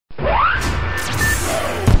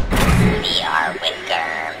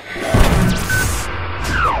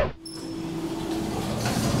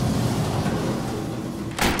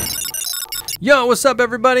Yo, what's up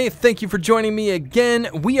everybody? Thank you for joining me again.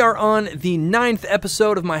 We are on the 9th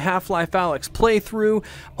episode of my Half-Life Alyx playthrough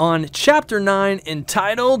on Chapter 9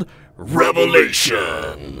 entitled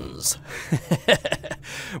Revelations.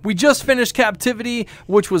 We just finished Captivity,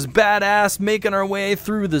 which was badass, making our way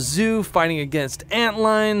through the zoo, fighting against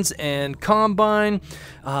antlines and Combine,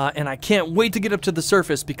 and I can't wait to get up to the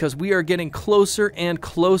surface because we are getting closer and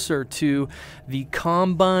closer to the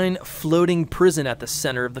Combine floating prison at the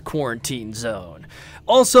center of the quarantine zone.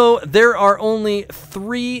 Also, there are only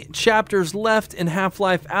 3 chapters left in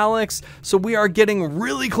Half-Life Alyx, so we are getting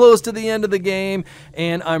really close to the end of the game,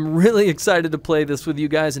 and I'm really excited to play this with you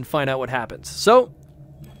guys and find out what happens. So,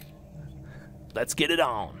 let's get it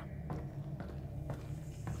on.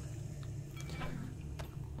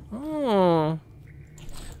 Oh,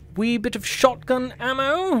 wee bit of shotgun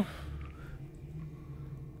ammo.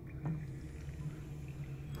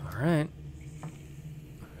 All right.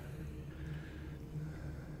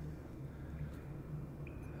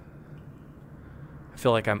 I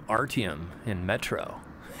feel like I'm Artyom in Metro.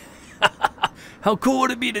 How cool would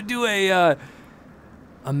it be to do a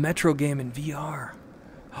Metro game in VR?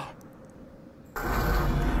 Oh.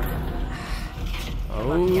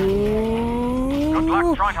 Good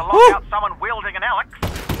luck trying to lock out someone wielding an Alyx.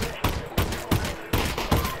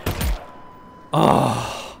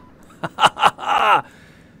 Oh.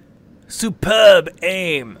 Superb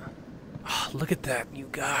aim. Oh, look at that, you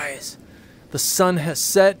guys. The sun has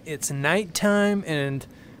set, it's nighttime, and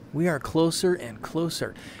we are closer and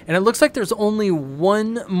closer. And it looks like there's only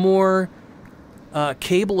one more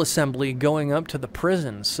cable assembly going up to the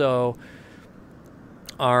prison, so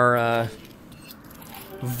our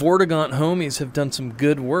Vortigaunt homies have done some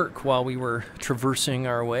good work while we were traversing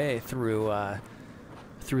our way through the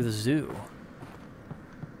zoo.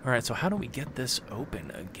 All right, so how do we get this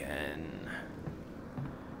open again?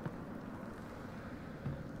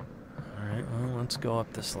 All right, well, let's go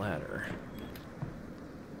up this ladder.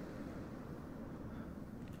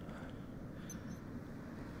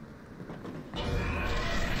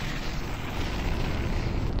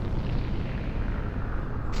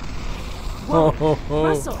 Whoa,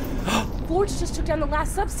 Russell! Forge just took down the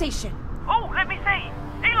last substation. Oh, let me see.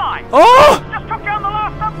 Eli! Oh! Just took down the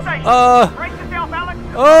last substation. Brace yourself, Alyx.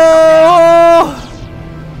 Oh!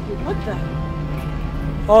 What the?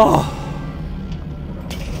 Oh!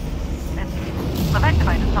 They've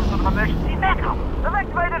activated some sort of emergency backup. They've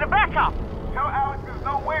activated a backup. Tell Alyx there's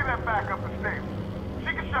no way that backup is safe.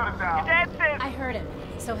 She can shut it down. Your dad says... I heard him.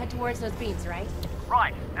 So head towards those beams, right?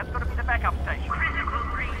 Right, that's got to be the backup station. Critical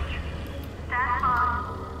breach. Stand by.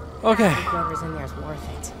 Okay. Whoever's in there is worth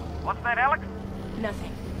it. What's that, Alyx?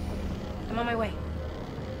 Nothing. I'm on my way.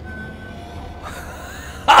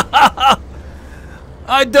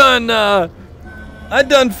 I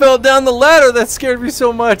done fell down the ladder. That scared me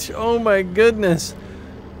so much. Oh my goodness.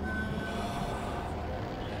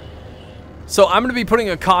 So I'm going to be putting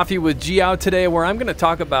a coffee with G out today where I'm going to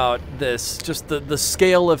talk about this, just the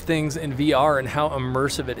scale of things in VR and how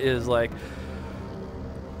immersive it is. Like,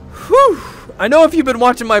 whew. I know if you've been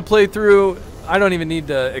watching my playthrough, I don't even need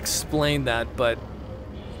to explain that, but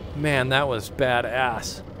man, that was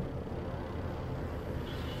badass.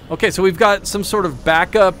 Okay, so we've got some sort of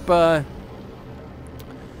backup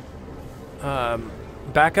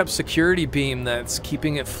backup security beam that's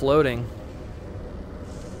keeping it floating.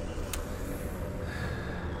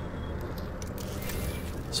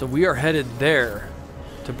 So we are headed there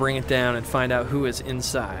to bring it down and find out who is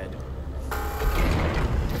inside.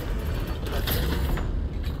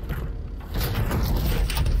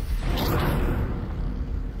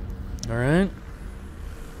 All right.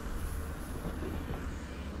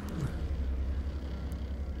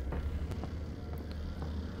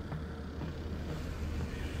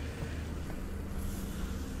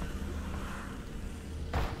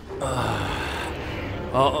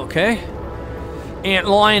 Oh, okay. Ant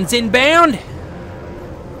lions inbound.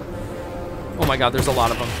 Oh my god, there's a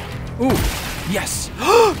lot of them. Ooh, yes.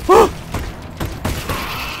 Oh!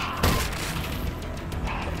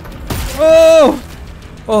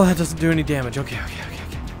 Oh, that doesn't do any damage. Okay.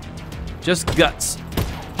 Just guts.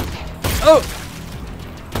 Oh!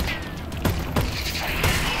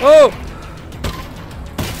 Oh!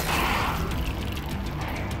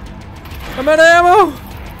 I'm out of ammo!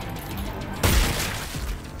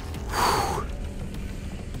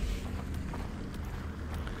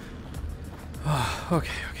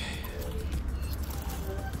 Okay.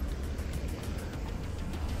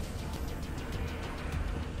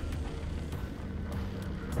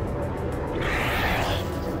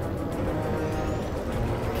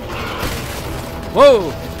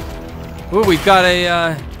 Whoa! Ooh, we've got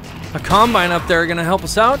a a combine up there gonna help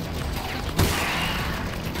us out?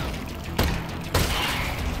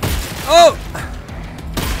 Oh!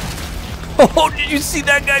 Oh, did you see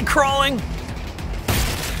that guy crawling?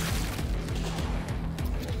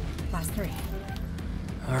 Last 3.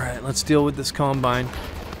 All right, let's deal with this combine.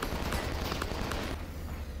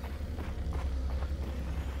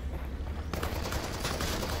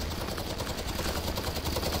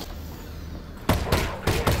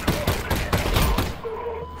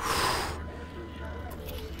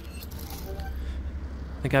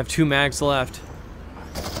 I think I have 2 mags left.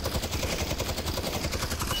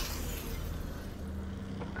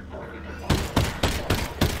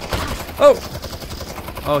 Oh!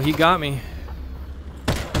 Oh, he got me.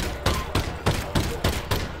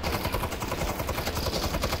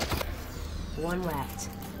 One left.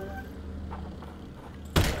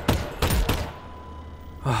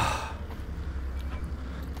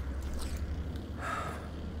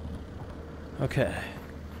 Okay.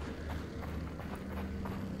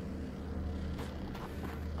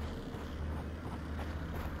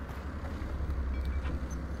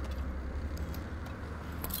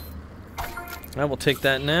 I will take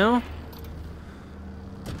that now.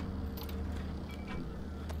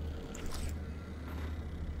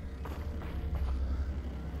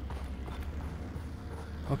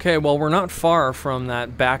 Okay, well, we're not far from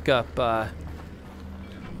that backup, what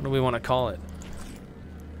do we want to call it?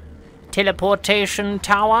 Teleportation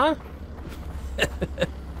tower?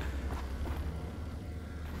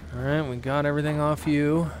 Alright, we got everything off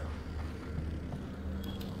you.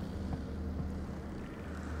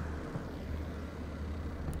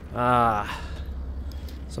 Ah.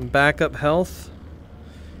 Some backup health.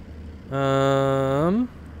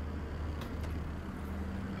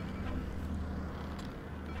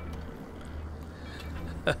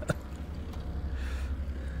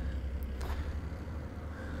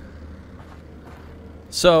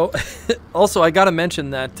 So, also, I gotta mention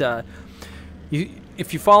that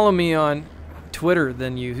if you follow me on Twitter,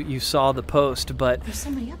 then you saw the post. But There's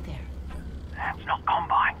somebody up there. That's not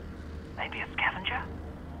Combine. Maybe a scavenger?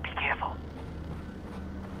 Be careful.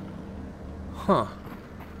 huh?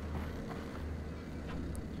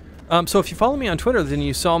 So if you follow me on Twitter, then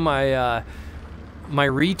you saw my my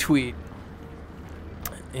retweet,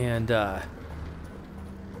 and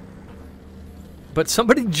but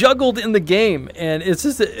somebody juggled in the game, and it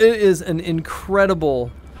is an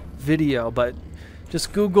incredible video. But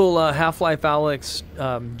just Google Half-Life Alyx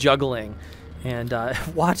juggling, and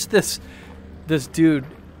watch this dude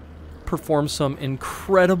perform some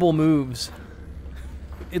incredible moves.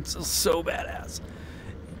 It's so badass.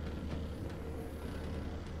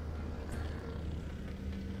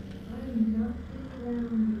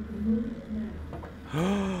 Do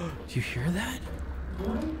you hear that?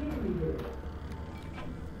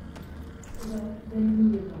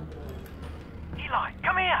 Eli,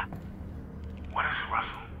 come here! What is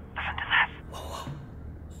Russell? Listen to this.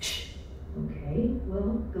 Okay,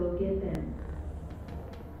 well, go get them.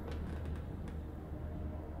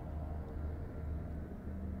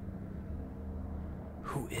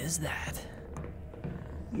 Who is that?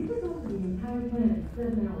 You took over the entire planet in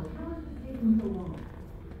 7 hours. How is it taking so long?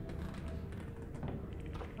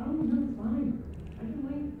 Oh, no, it's fine. I can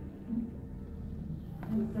wait.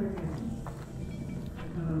 Let's start now.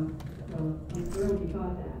 Well, I'm thrilled you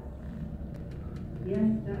caught that. Yes,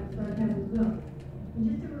 that was sarcasm as well. And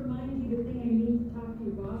just to remind you, the thing I need to talk to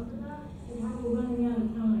your boss about is how we're running out of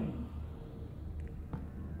time.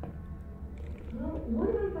 Well, what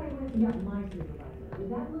about if I went and got my supervisor? Would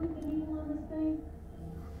that move the needle on this thing?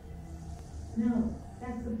 No,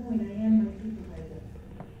 that's the point. I am my supervisor.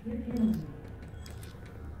 You're killing me.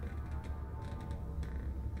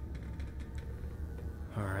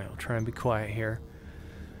 All right, I'll try and be quiet here.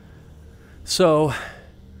 So,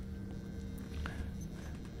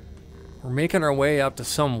 we're making our way up to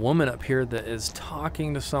some woman up here that is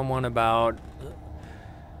talking to someone about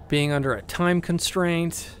being under a time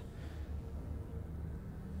constraint.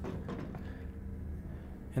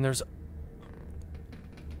 And there's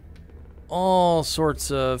all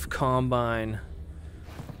sorts of Combine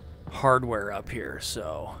hardware up here,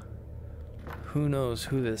 so who knows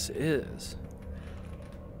who this is.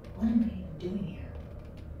 What am I doing here?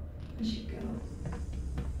 I should go.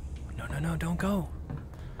 No, don't go.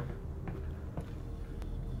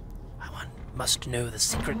 I must know the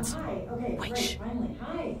secrets. Hi, okay, Wait, great, shh. finally,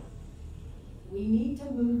 hi. We need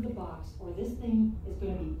to move the box, or this thing is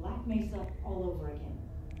going to be Black Mesa all over again.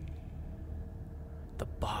 The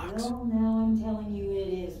box. Well, now I'm telling you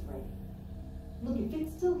it is, Freddy. Look, if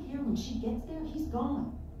it's still here when she gets there, he's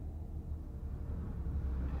gone.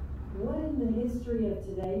 What in the history of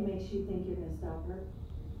today makes you think you're gonna stop her?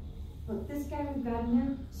 Look, this guy we've got in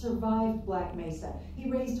there survived Black Mesa. He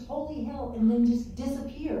raised holy hell and then just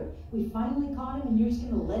disappeared. We finally caught him and you're just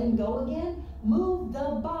gonna let him go again? Move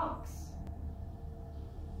the box.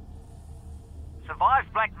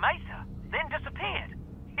 Survived Black Mesa, then disappeared.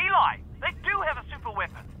 Eli, they do have a super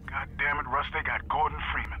weapon. God damn it, Russ, they got Gordon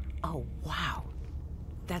Freeman. Oh, wow.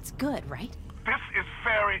 That's good, right? This is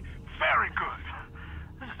very, very good.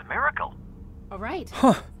 This is a miracle. All right.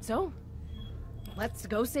 Huh. So, let's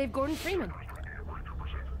go save Gordon Freeman.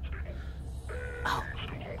 Oh,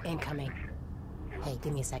 incoming. Hey,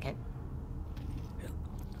 give me a second.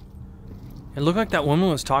 It looked like that woman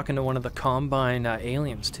was talking to one of the Combine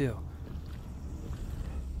aliens, too.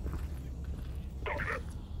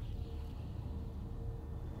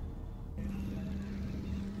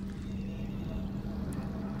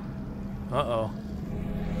 Uh-oh.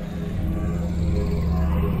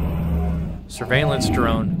 Surveillance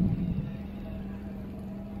drone.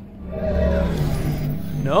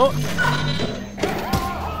 No.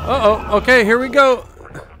 Uh-oh. Okay, here we go.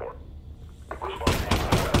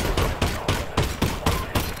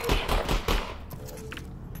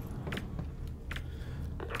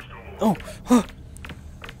 Oh. Huh.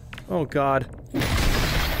 Oh, God.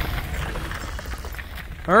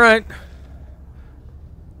 All right.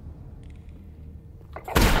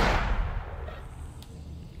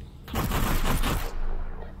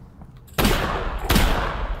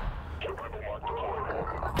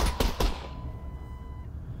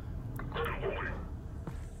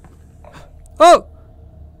 Oh!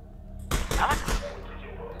 Alyx?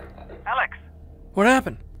 Alyx, What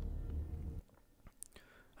happened?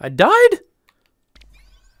 I died?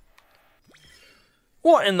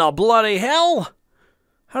 What in the bloody hell?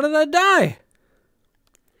 How did I die?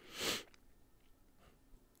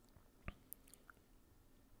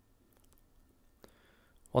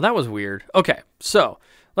 Well, that was weird. Okay, so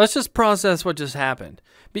let's just process what just happened.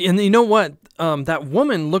 And you know what? That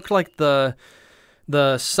woman looked like the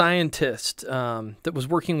scientist that was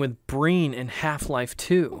working with Breen in Half-Life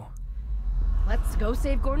 2. Let's go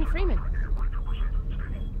save Gordon Freeman.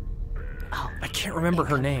 Oh, I can't remember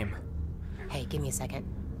her name. hey, give me a second.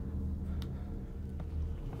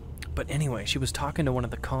 But anyway, she was talking to one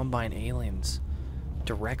of the Combine aliens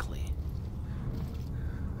directly.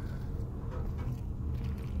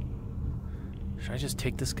 Should I just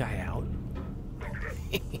take this guy out?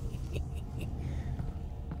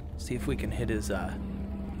 See if we can hit his,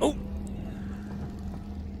 Oh!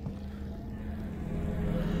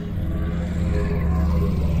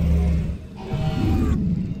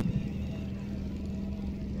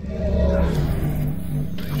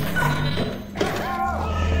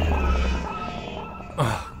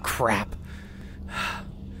 Oh, crap.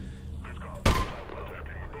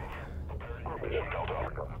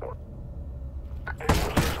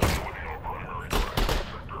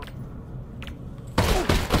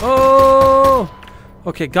 Oh!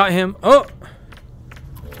 Okay, got him. Oh!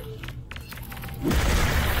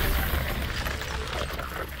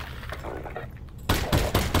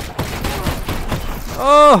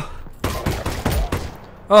 Oh!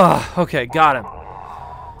 Oh, okay, got him.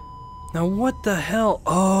 Now what the hell?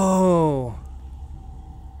 Oh!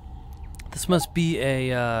 This must be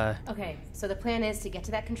a, Okay, so the plan is to get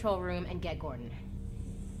to that control room and get Gordon.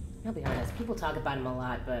 I'll be honest, people talk about him a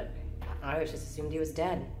lot, but I always just assumed he was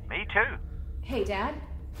dead. me too. Hey, Dad?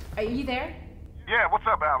 Are you there? Yeah, what's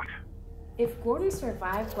up, Alyx? If Gordon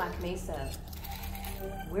survived Black Mesa,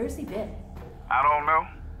 where's he been? I don't know,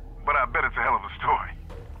 but I bet it's a hell of a story.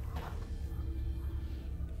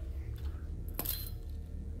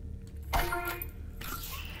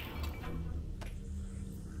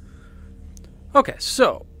 Okay,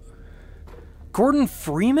 so Gordon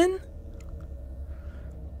Freeman?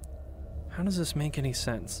 How does this make any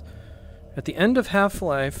sense? At the end of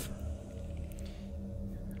Half-Life,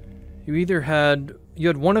 you had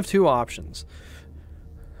one of two options.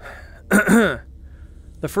 The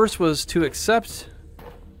first was to accept,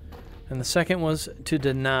 and the second was to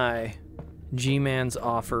deny G-Man's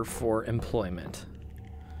offer for employment.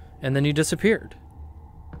 And then you disappeared.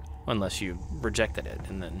 Unless you rejected it,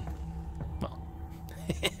 and then, well,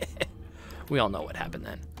 we all know what happened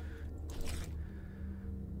then.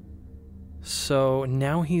 So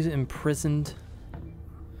now he's imprisoned.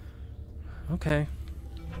 Okay.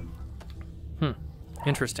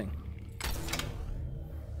 Interesting.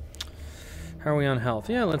 How are we on health?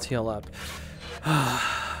 Yeah, let's heal up.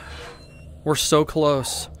 We're so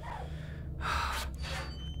close.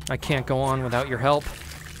 I can't go on without your help.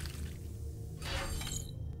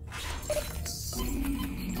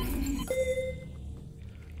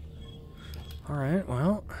 Alright,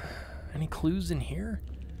 well, any clues in here?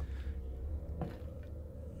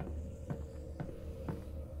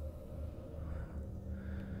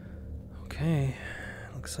 Okay,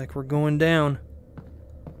 looks like we're going down.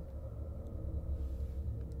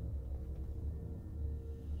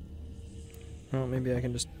 Well, maybe I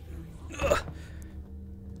can just... Ugh.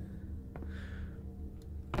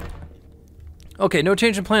 Okay, no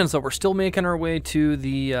change in plans, though. We're still making our way to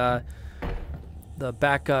the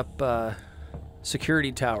backup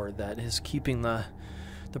security tower that is keeping the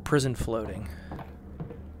prison floating.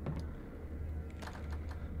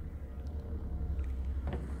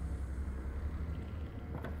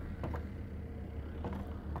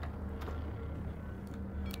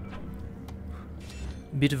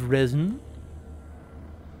 Bit of resin.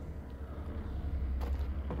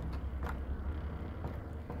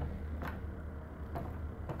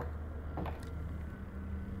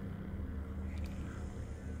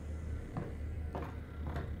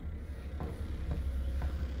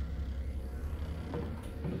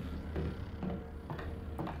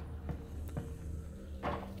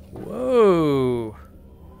 Whoa.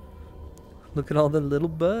 Look at all the little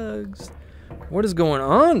bugs. What is going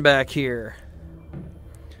on back here?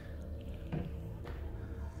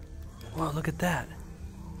 Wow, look at that.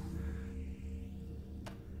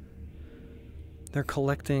 They're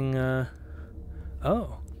collecting,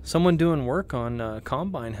 oh, someone doing work on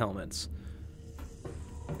Combine helmets.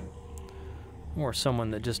 Or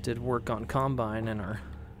someone that just did work on Combine and are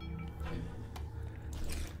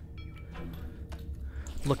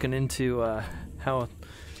looking into how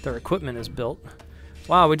their equipment is built.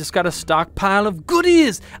 Wow, we just got a stockpile of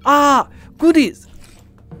goodies! Ah, goodies!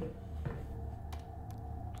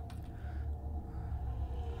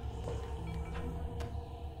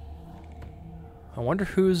 I wonder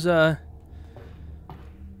whose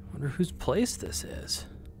place this is.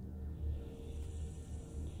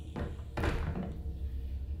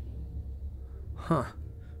 Huh.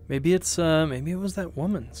 Maybe it's maybe it was that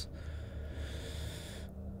woman's.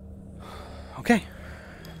 Okay.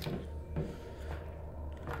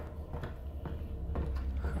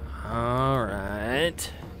 All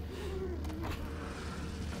right.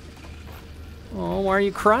 Oh, why are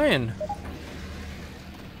you crying?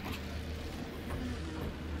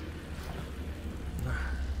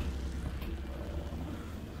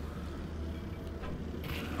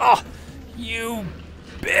 Oh, you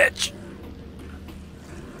bitch.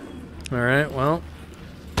 All right, well.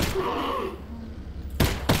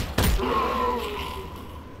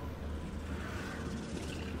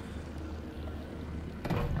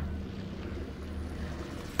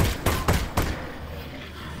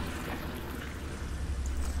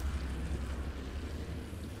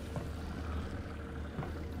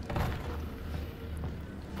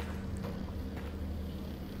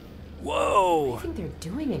 Whoa. What do you think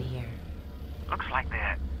they're doing in here? Looks like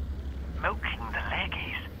they're milking the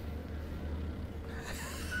leggies.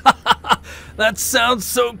 That sounds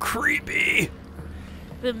so creepy.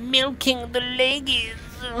 The milking the leggies.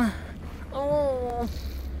 Oh.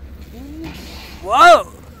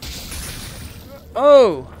 Whoa.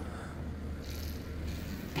 Oh.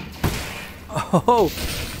 Oh.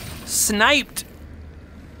 Sniped.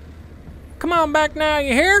 Come on back now,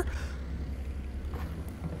 you hear?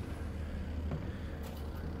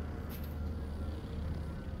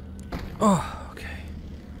 Oh, okay.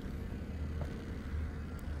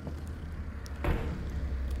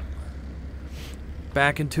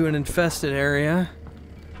 Back into an infested area.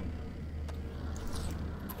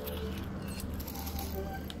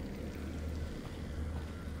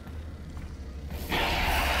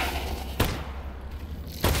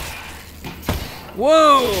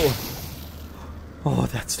 Whoa! Oh,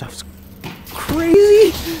 that stuff's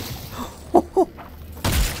crazy.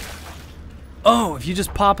 Oh, if you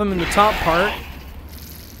just pop them in the top part.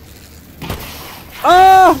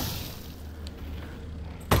 Oh!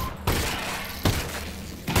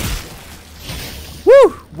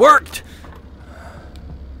 Woo! Worked!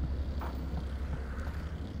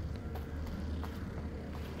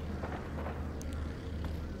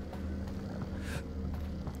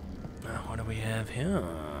 Now, what do we have here?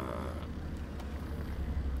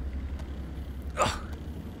 Ugh.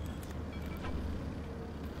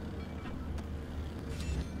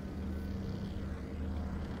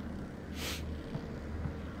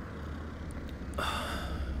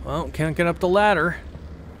 Well, can't get up the ladder.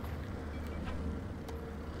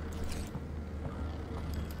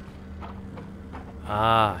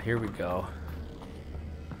 Ah, here we go.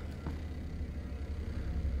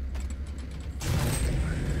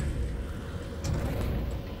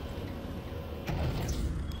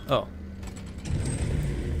 Oh.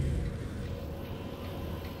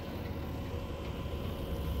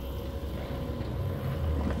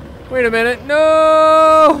 Wait a minute.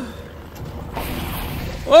 No!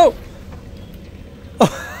 Whoa!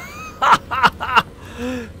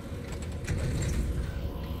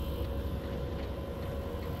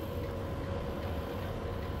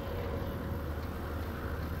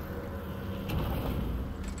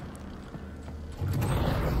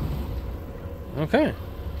 Okay.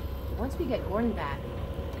 Once we get Gurhm back,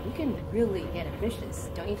 we can really get ambitious,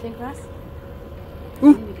 don't you think, Russ?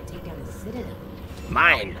 Ooh. Maybe we could take down the Citadel. He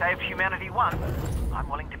Mine. saved humanity once. I'm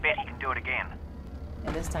willing to bet he can do it again.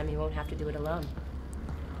 And this time he won't have to do it alone.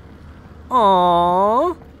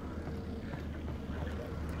 Aww.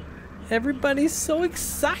 Everybody's so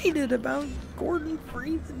excited about Gurhm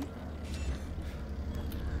Freeman.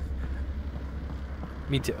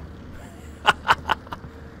 Me too.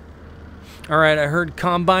 Alright, I heard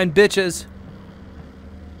combine bitches.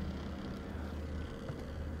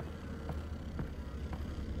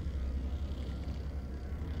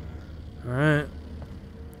 Alright.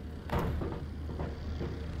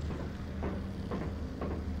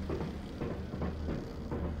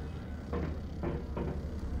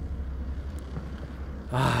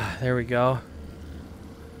 Ah, there we go.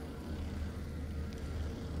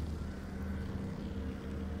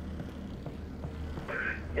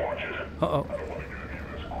 Uh-oh.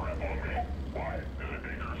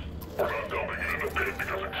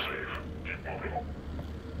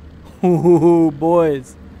 Ooh,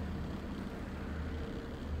 boys.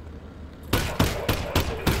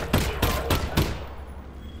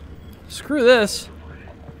 Screw this.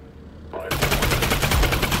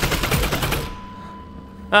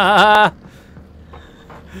 I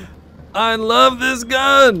love this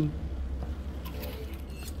gun.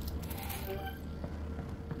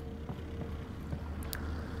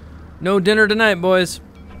 No dinner tonight, boys.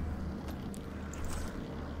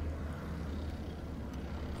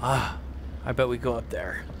 Ah, I bet we go up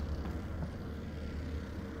there.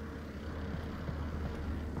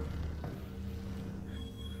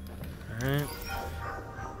 All right.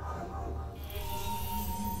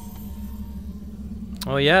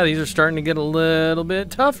 Oh yeah, these are starting to get a little bit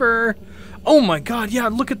tougher. Oh my God, yeah,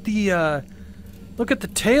 look at the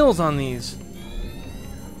tails on these.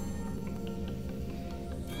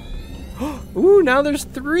 Ooh, now there's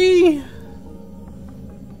 3.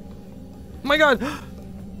 Oh my God.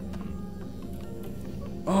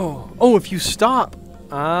 Oh, if you stop.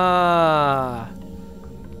 Ah.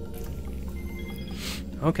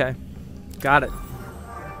 Okay. Got it.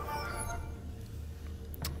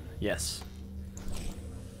 Yes.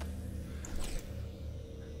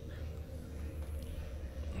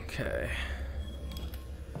 Okay.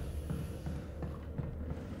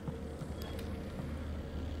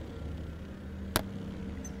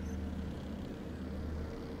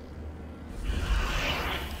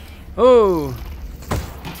 Oh.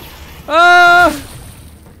 Ah.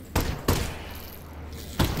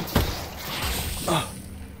 Oh.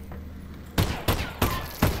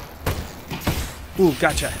 Ooh,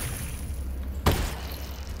 gotcha.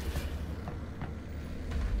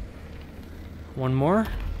 One more.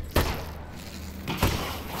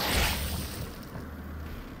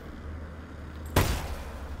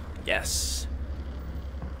 Yes.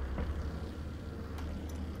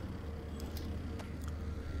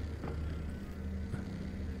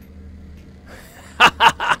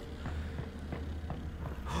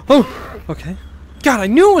 Oh, okay. God, I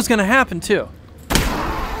knew it was gonna happen too.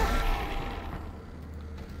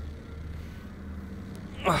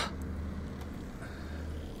 Ugh.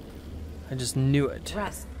 I just knew it.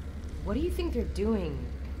 Russ, what do you think they're doing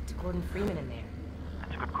to Gurhm Freeman in there?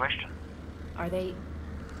 That's a good question. Are they,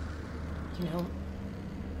 you know,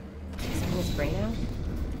 taking his brain out?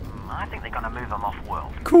 I think they're gonna move him off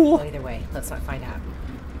world. Cool. Well, either way, let's not find out.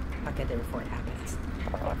 I'll get there before it happens.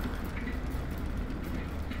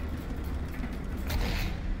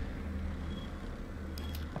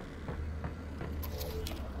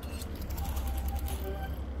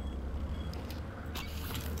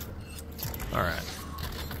 All right.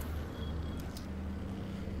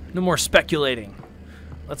 No more speculating.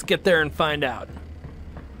 Let's get there and find out.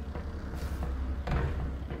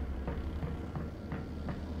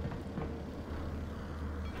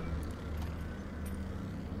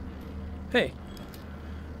 Hey,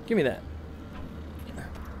 give me that.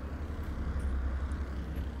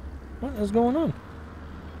 What is going on?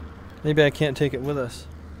 Maybe I can't take it with us.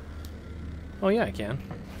 Oh yeah, I can.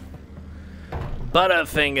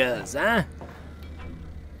 Butterfingers, huh?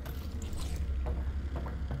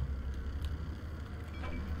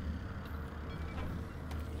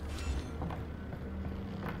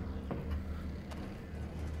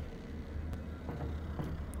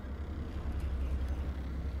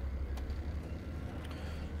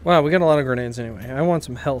 Wow, we got a lot of grenades anyway. I want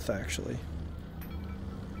some health, actually.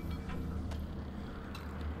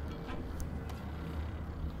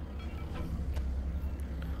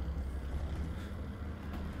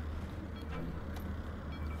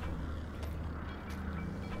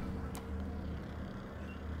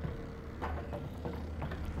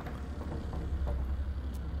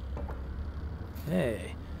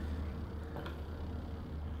 Hey.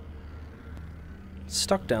 It's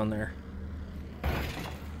stuck down there.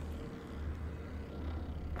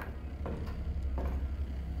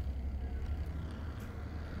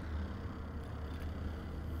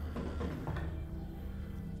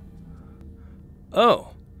 Oh.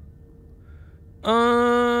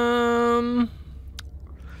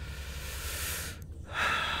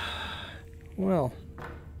 Well,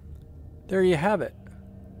 there you have it.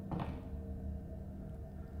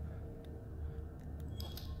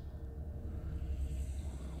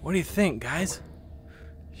 What do you think, guys?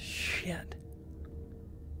 Shit.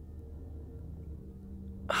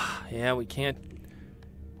 Yeah, we can't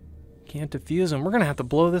defuse them. We're gonna have to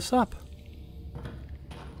blow this up.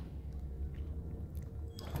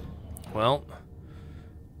 Well,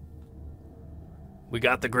 we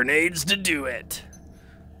got the grenades to do it.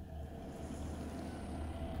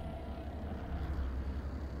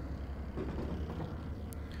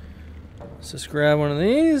 Let's just grab one of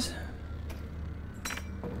these.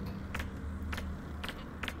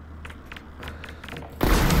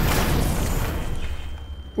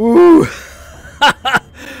 Ooh!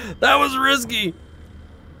 That was risky.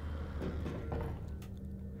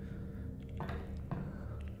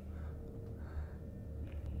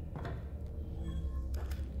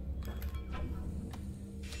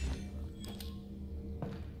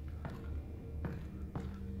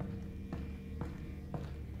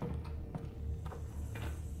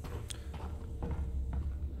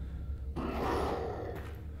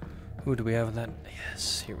 Who do we have with that?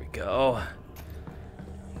 Yes, here we go.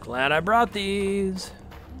 Glad I brought these.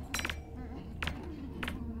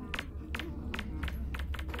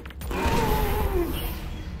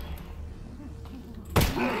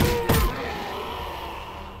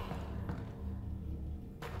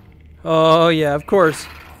 Oh yeah, of course.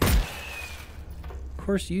 Of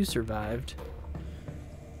course you survived.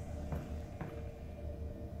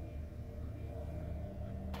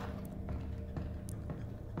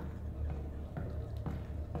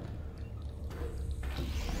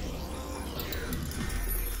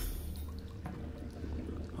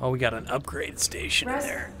 Oh, we got an upgrade station in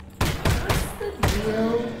there. What's the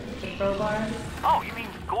deal with the crowbar? Oh, you mean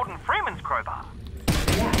Gordon Freeman's crowbar?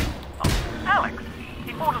 Yeah. Oh, Alyx.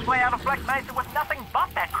 He fought his way out of Black Mesa with nothing but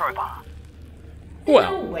that crowbar.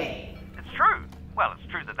 No way. It's true. Well,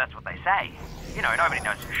 it's true that that's what they say. You know, nobody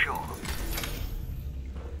knows for sure.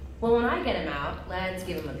 Well, when I get him out, let's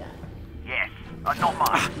give him a gun. Yes. Not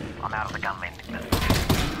mine. I'm out of the gun lending business.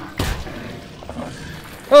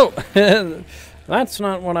 Oh! That's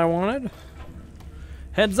not what I wanted.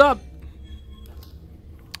 Heads up!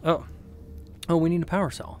 Oh. Oh, we need a power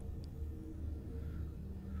cell.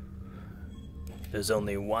 There's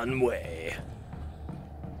only one way.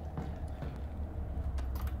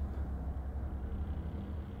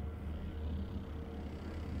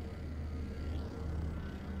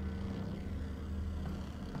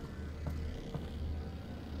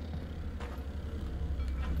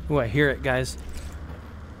 Oh, I hear it, guys.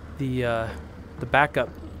 The backup.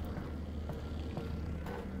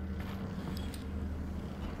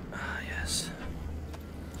 Ah, yes.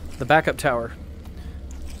 The backup tower.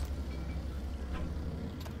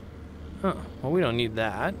 Oh, well, we don't need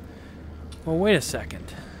that. Well, wait a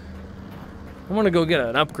second. I want to go get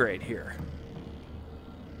an upgrade here.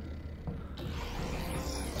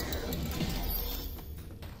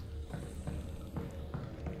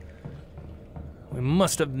 We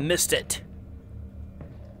must have missed it.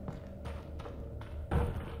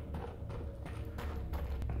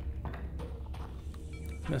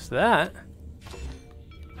 Missed that.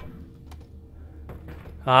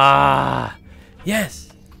 Ah, yes.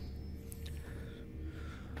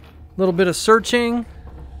 A little bit of searching.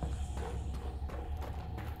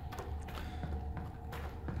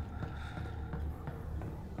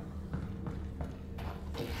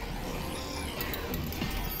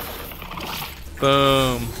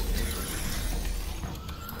 Boom.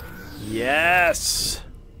 Yes.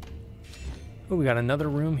 Oh, we got another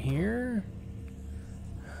room here.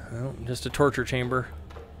 Oh, just a torture chamber.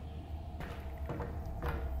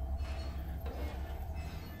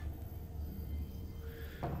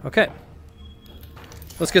 Okay.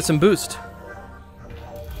 Let's get some boost.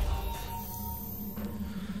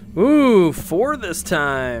 Ooh, 4 this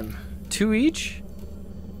time. 2 each?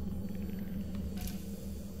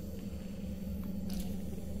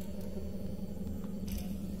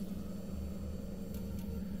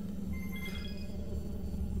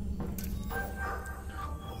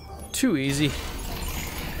 too easy.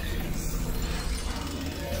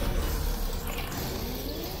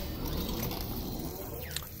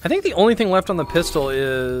 I think the only thing left on the pistol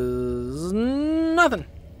is nothing.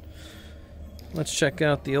 Let's check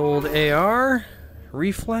out the old AR.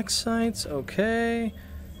 Reflex sights, okay.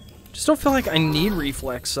 Just don't feel like I need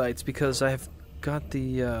reflex sights because I've got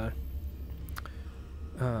the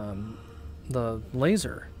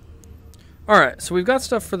laser. Alright, so we've got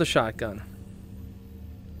stuff for the shotgun.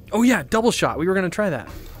 Oh yeah, double shot. We were gonna try that.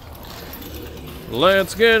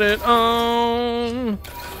 Let's get it on.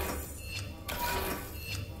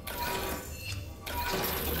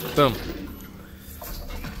 Boom.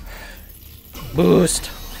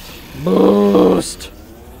 Boost. Boost.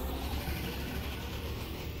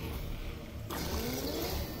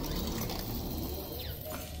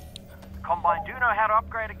 Combine do know how to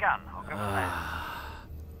upgrade a gun. I'll give them that.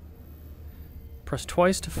 Press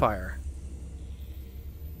twice to fire.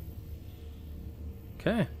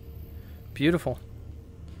 Okay. Beautiful.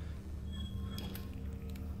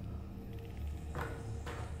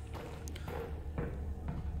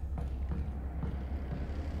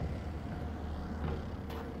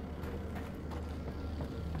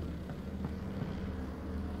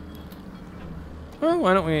 Well,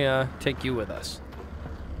 why don't we take you with us?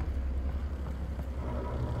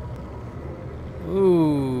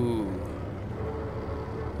 Ooh.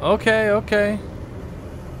 Okay, okay.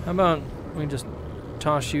 How about we just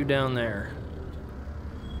toss you down there?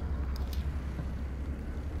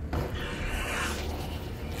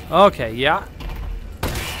 Okay, yeah.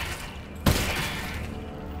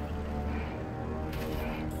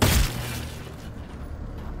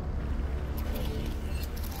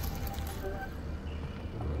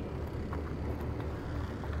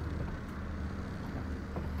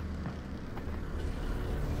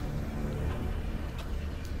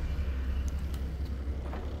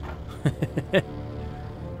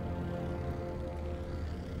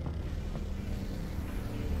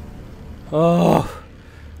 Oh,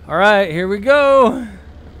 all right, here we go.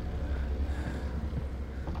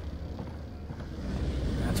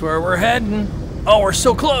 That's where we're heading. Oh, we're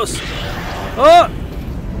so close. Oh,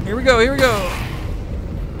 here we go, here we go.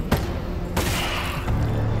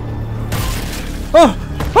 Oh,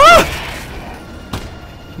 ah!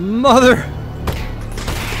 Mother.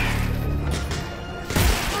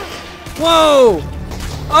 Whoa!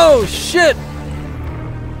 Oh, shit!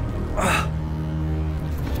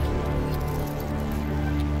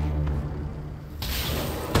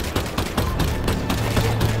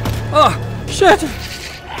 Oh, shit!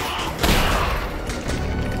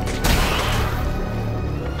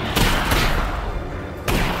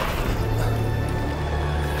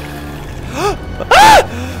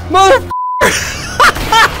 Ah! Mother!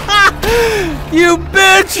 You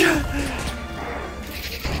bitch!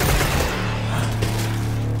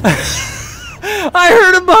 I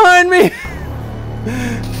heard him behind me!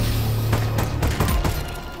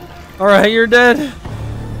 Alright, you're dead.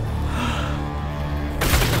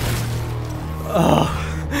 Oh.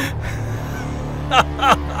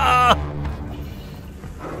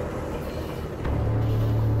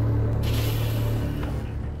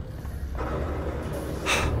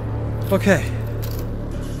 Okay.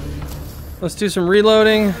 Let's do some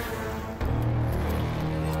reloading.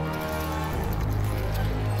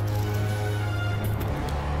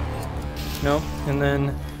 Nope, and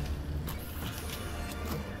then...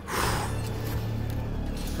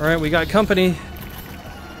 Alright, we got company.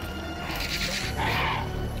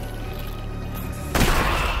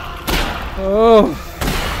 Oh!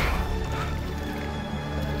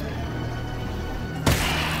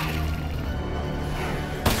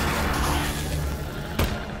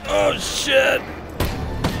 Oh, shit!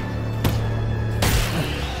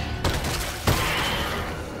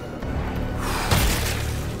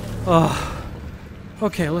 Oh.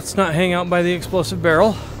 Okay, let's not hang out by the explosive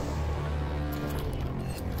barrel.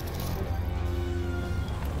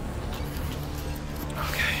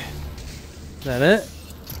 Okay. Is that it?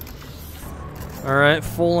 Alright,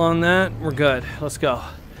 full on that. We're good. Let's go.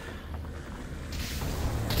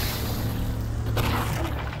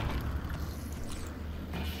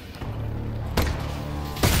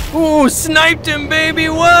 Ooh, sniped him, baby!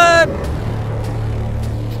 What?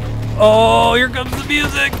 Oh, here comes the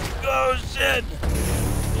music! Oh, shit!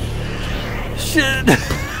 Shit!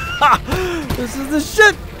 This is the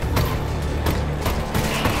shit!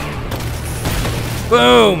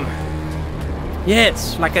 Boom!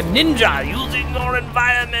 Yes, like a ninja using your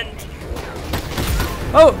environment.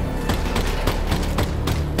 Oh!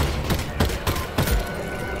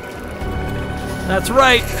 That's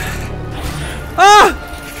right. Ah!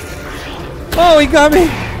 Oh, he got me!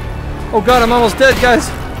 Oh god, I'm almost dead, guys.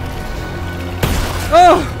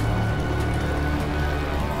 Oh!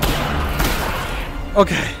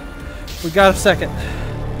 Okay. We got a second.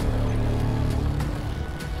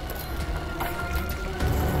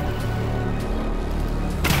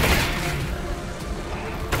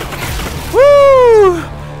 Woo!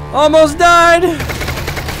 Almost died!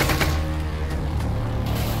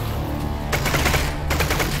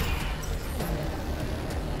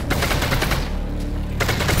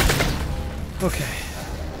 Okay.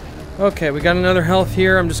 Okay, we got another health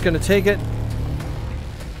here. I'm just gonna take it.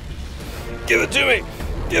 Give it to me!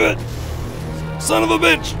 Give it! Son of a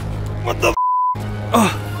bitch! What the f?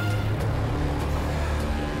 Oh.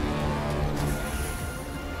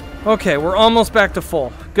 Okay, we're almost back to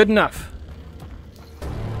full. Good enough.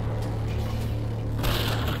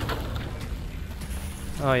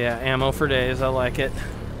 Oh yeah, ammo for days. I like it.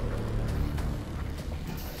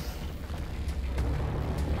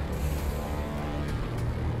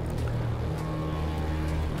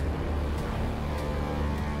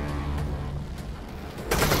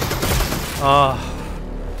 Oh,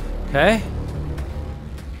 okay.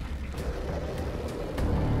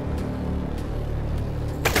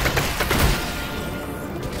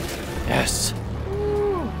 Yes.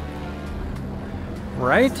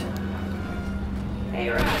 Right? Hey,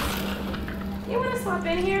 Russ. You want to swap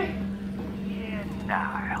in here? Yeah, no,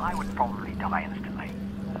 I would probably die instantly.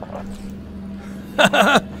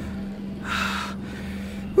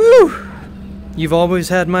 Woo! You've always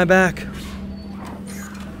had my back.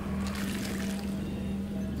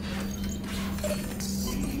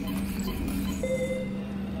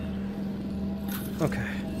 Okay.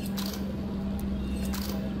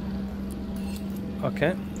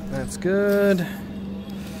 Okay, that's good.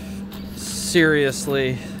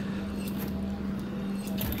 Seriously.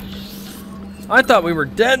 I thought we were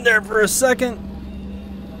dead there for a second.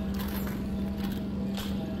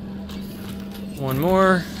 One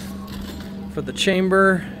more for the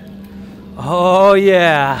chamber. Oh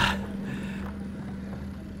yeah.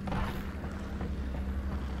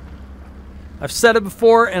 I've said it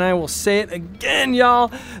before and I will say it again,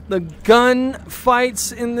 y'all. The gun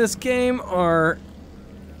fights in this game are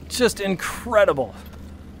just incredible.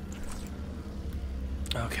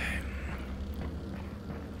 Okay.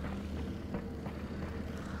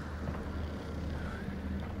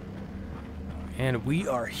 And we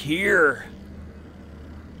are here.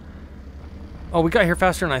 Oh, we got here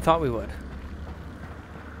faster than I thought we would.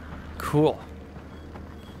 Cool.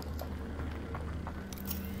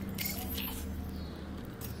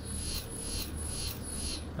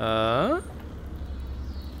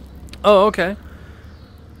 Oh, okay.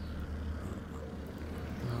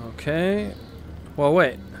 Okay. Well,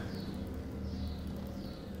 wait.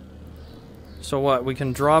 So what? We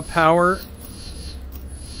can draw power.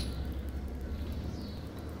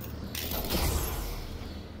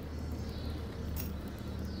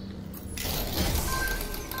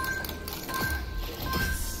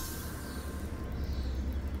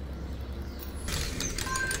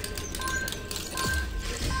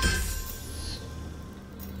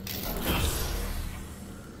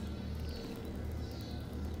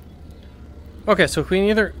 Okay, so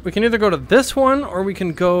we can either go to this one or we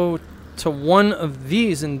can go to one of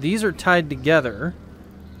these, and these are tied together.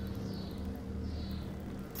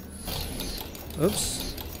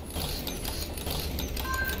 Oops.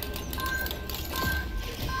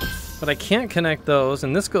 But I can't connect those,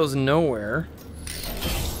 and this goes nowhere.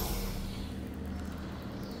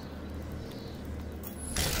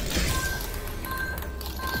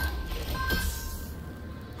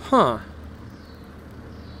 Huh.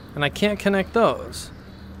 And I can't connect those.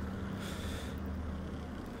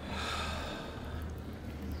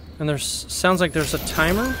 And there's sounds like there's a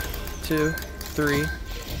timer. 2, 3,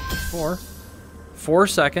 4. 4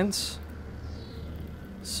 seconds.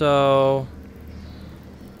 So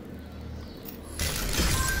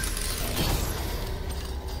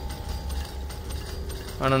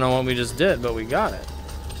I don't know what we just did, but we got it.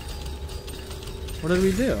 What did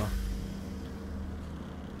we do?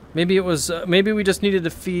 Maybe it was, maybe we just needed to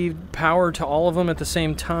feed power to all of them at the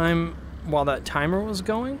same time while that timer was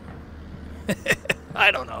going?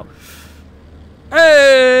 I don't know.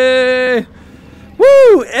 Hey!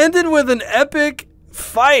 Woo! Ended with an epic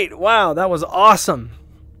fight. Wow, that was awesome.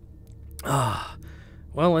 Ah,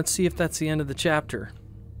 well, let's see if that's the end of the chapter.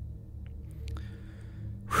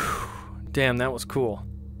 Whew. Damn, that was cool.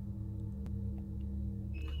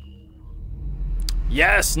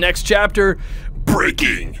 Yes, next chapter.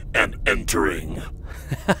 Breaking and entering.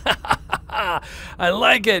 I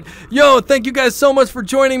like it. Yo, thank you guys so much for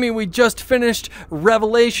joining me. We just finished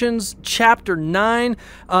Revelations chapter 9.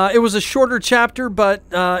 It was a shorter chapter, but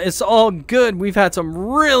it's all good. We've had some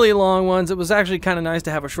really long ones. It was actually kind of nice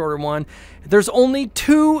to have a shorter one. There's only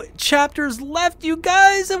 2 chapters left, you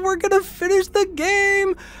guys, and we're going to finish the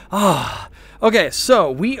game. Okay, so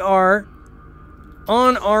we are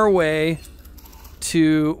on our way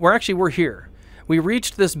to... we're here. We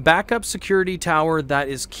reached this backup security tower that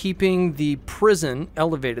is keeping the prison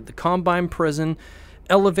elevated, the Combine prison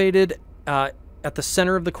elevated at the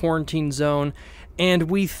center of the quarantine zone. And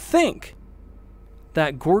we think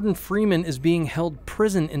that Gordon Freeman is being held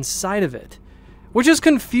prison inside of it, which is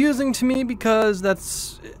confusing to me because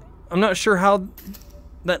I'm not sure how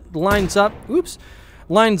that lines up with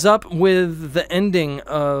the ending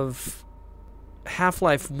of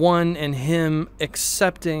Half-Life 1 and him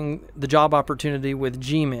accepting the job opportunity with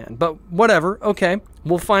G-Man. But whatever, okay,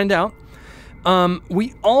 we'll find out.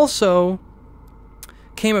 We also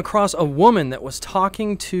came across a woman that was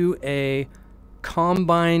talking to a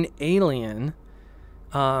Combine alien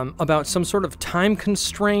about some sort of time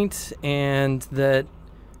constraint, and that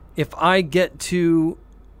if I get to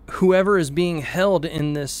whoever is being held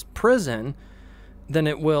in this prison, then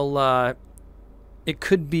it will... it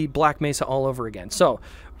could be Black Mesa all over again. So,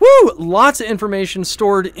 woo! Lots of information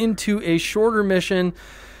stored into a shorter mission.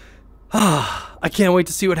 I can't wait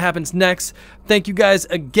to see what happens next. Thank you guys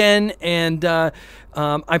again, and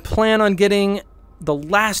I plan on getting the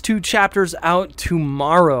last 2 chapters out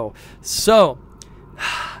tomorrow. So,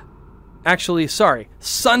 actually, sorry,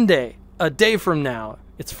 Sunday, a day from now.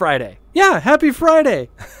 It's Friday. Yeah, happy Friday!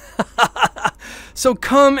 So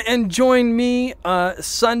come and join me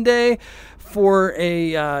Sunday for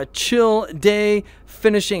a chill day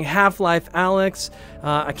finishing Half-Life Alyx.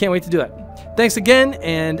 I can't wait to do it. Thanks again,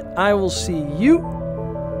 and I will see you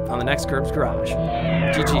on the next Gurhm's Garage.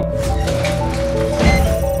 GG.